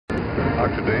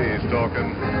Dr. D.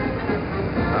 Stolken,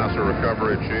 NASA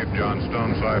Recovery Chief, John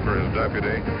Stonecipher, his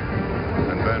deputy,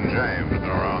 and Ben James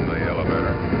are on the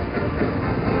elevator.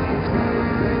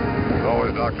 It's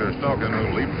always Dr. Stolken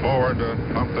who leaped forward to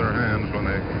pump their hands when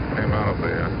they came out of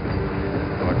the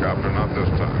helicopter, not this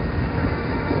time.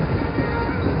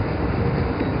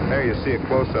 There you see a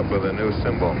close-up of the new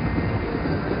symbol.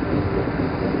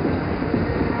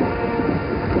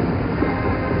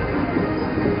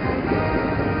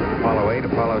 Apollo 8,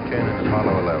 Apollo 10, and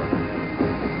Apollo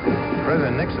 11.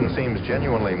 President Nixon seems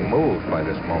genuinely moved by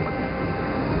this moment.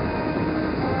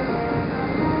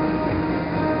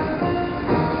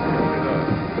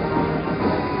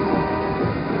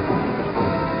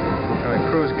 The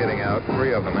crew's getting out,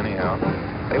 3 of them anyhow.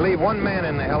 They leave one man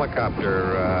in the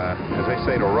helicopter, as they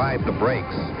say, to ride the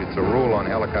brakes. It's a rule on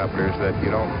helicopters that you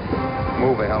don't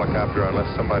move a helicopter unless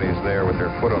somebody's there with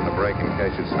their foot on the brake in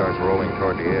case it starts rolling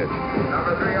toward the edge.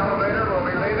 Number 3 elevator will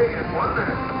be leaving in 1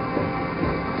 minute.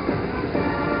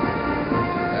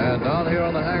 And down here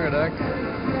on the hangar deck,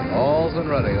 all's in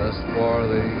readiness for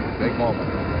the big moment.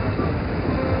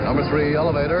 Number 3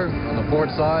 elevator on the port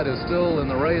side is still in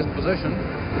the raised position.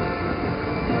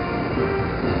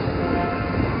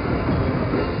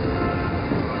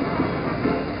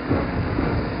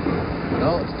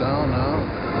 No, it's down now.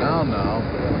 Down now.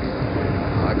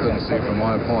 I couldn't see from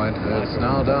my point. It's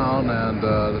now down, and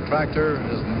the tractor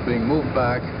is being moved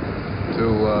back to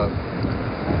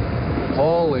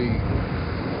haul the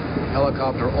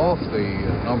helicopter off the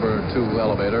number 2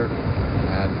 elevator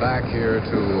and back here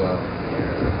to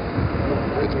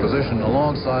its position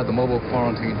alongside the mobile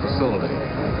quarantine facility.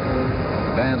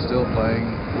 Band still playing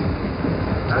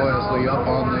joyously up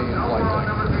on the flight deck.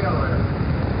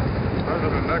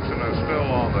 President Nixon is still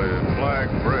on the flag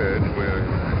bridge. We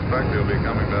expect he'll be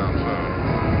coming down soon.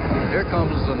 Here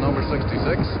comes the number 66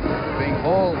 being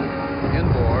hauled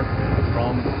inboard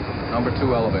from number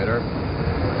 2 elevator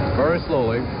very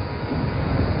slowly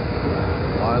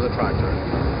by the tractor.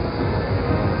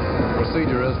 The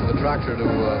procedure is for the tractor to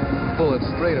pull it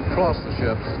straight across the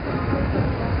ships,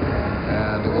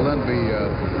 and it will then be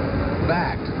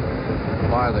backed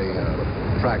by the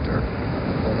tractor.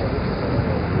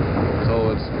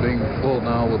 So it's being pulled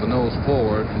now with the nose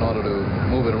forward in order to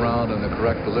move it around in the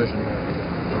correct position.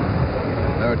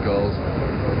 There it goes.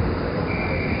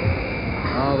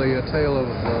 Now the tail of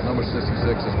number 66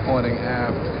 is pointing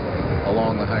aft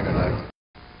along the hangar deck.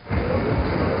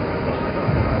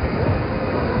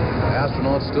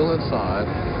 Astronauts still inside.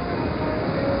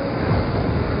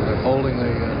 They're holding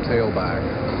the tail back.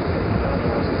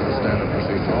 This is the standard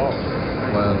procedure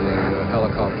when the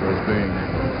helicopter is being...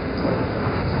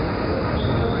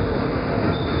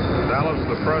 Dallas,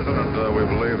 the president, we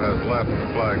believe, has left the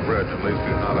flag bridge. At least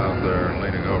he's not out there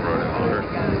leaning over any longer.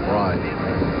 Right.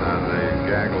 And the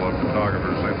gaggle of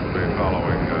photographers seems to be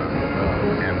following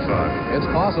inside. It's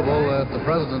possible that the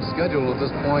president's schedule at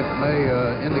this point may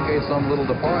indicate some little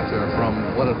departure from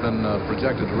what had been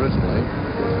projected originally.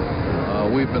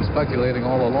 We've been speculating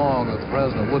all along that the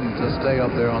president wouldn't just stay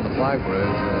up there on the flag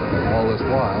bridge all this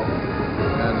while,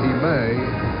 and he may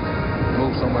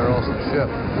move somewhere else in the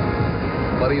ship.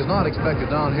 But he's not expected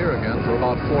down here again for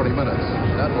about 40 minutes.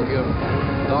 That will give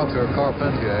Dr.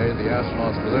 Carpentier, the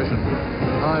astronaut's physician,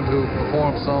 time to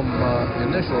perform some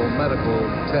initial medical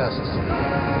tests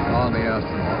on the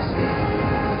astronauts.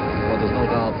 But there's no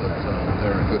doubt that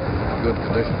they're in good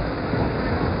condition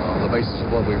on the basis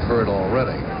of what we've heard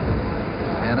already.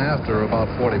 And after about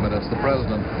 40 minutes, the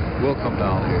president will come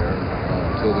down here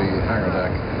to the hangar deck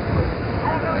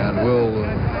and will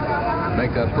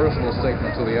make that personal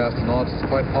statement to the astronauts. It's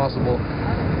quite possible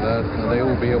that they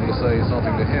will be able to say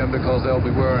something to him because they'll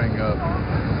be wearing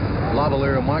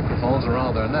lavalier microphones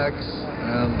around their necks,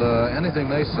 and anything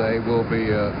they say will be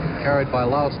carried by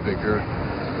loudspeaker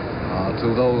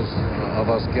to those of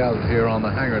us gathered here on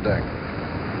the hangar deck.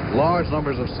 Large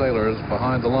numbers of sailors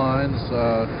behind the lines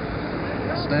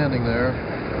standing there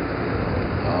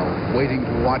waiting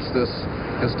to watch this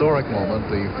historic moment,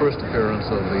 the first appearance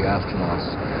of the astronauts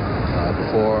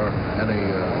before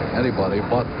anybody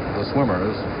but the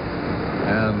swimmers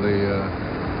and the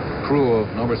crew of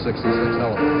number 66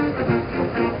 elevator.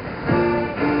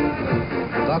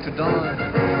 Dr.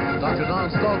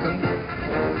 Don Stolken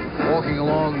walking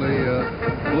along the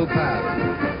blue path.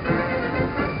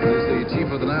 He's the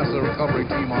chief of the NASA recovery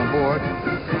team on board,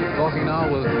 talking now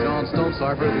with John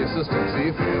Stonecipher, the assistant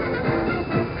chief.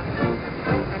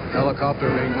 Helicopter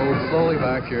being moved slowly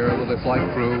back here with the flight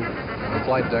crew, the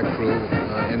flight deck crew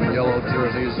in yellow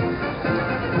jerseys.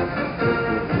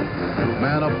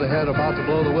 Man up ahead about to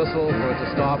blow the whistle for it to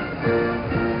stop.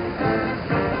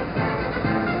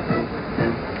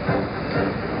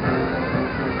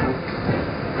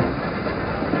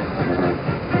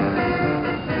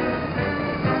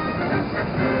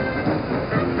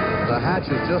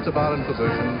 just about in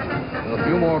position. A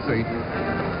few more feet.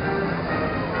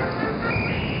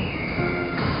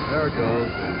 There it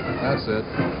goes. That's it.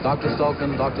 Dr.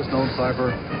 Stulkin, Dr.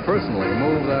 Stonecipher personally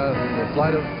moved the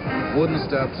flight of wooden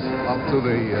steps up to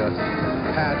the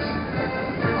hatch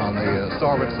on the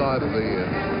starboard side of the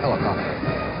helicopter.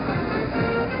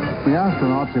 The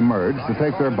astronauts emerged to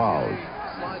take their bows.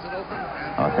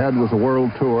 Ahead was a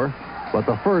world tour, but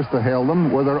the first to hail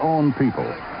them were their own people.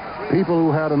 People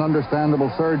who had an understandable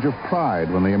surge of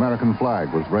pride when the American flag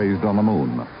was raised on the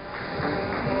moon.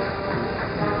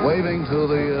 Waving to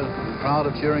the crowd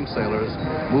of cheering sailors,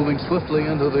 moving swiftly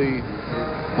into the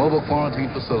mobile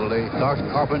quarantine facility, Dr.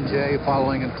 Carpentier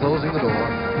following and closing the door.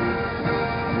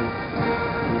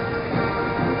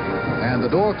 And the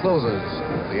door closes.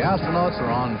 The astronauts are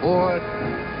on board.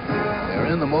 They're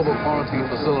in the mobile quarantine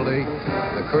facility.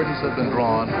 The curtains have been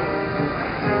drawn.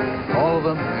 All of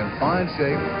them in fine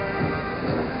shape,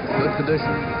 good condition,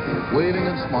 waving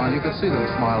and smiling. You could see them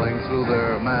smiling through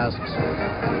their masks.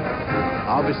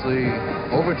 Obviously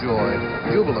overjoyed,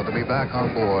 jubilant to be back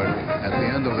on board at the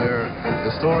end of their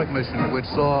historic mission, which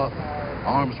saw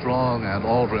Armstrong and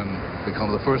Aldrin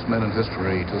become the first men in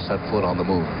history to set foot on the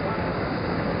moon.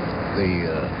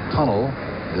 The tunnel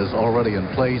is already in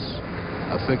place,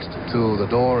 affixed to the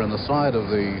door in the side of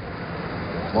the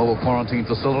mobile quarantine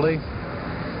facility.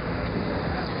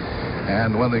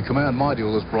 And when the command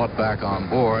module is brought back on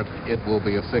board, it will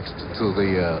be affixed to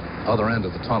the other end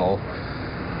of the tunnel.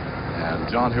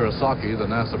 And John Hirosaki, the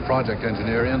NASA project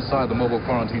engineer inside the mobile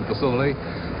quarantine facility,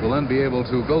 will then be able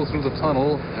to go through the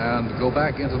tunnel and go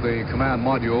back into the command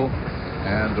module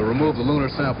and remove the lunar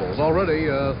samples. Already,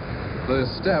 the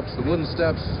steps, the wooden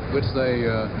steps which they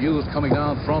used coming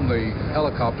down from the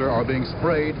helicopter, are being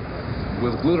sprayed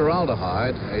with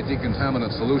glutaraldehyde, a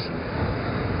decontaminant solution.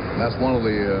 That's one of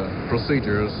the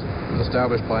procedures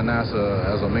established by NASA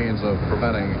as a means of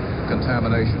preventing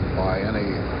contamination by any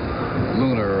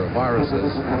lunar viruses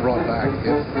brought back,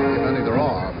 if any there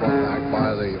are, brought back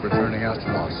by the returning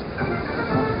astronauts.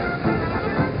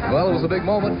 Well, it was a big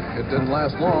moment. It didn't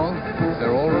last long.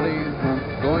 They're already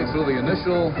going through the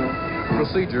initial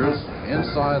procedures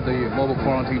inside the mobile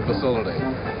quarantine facility.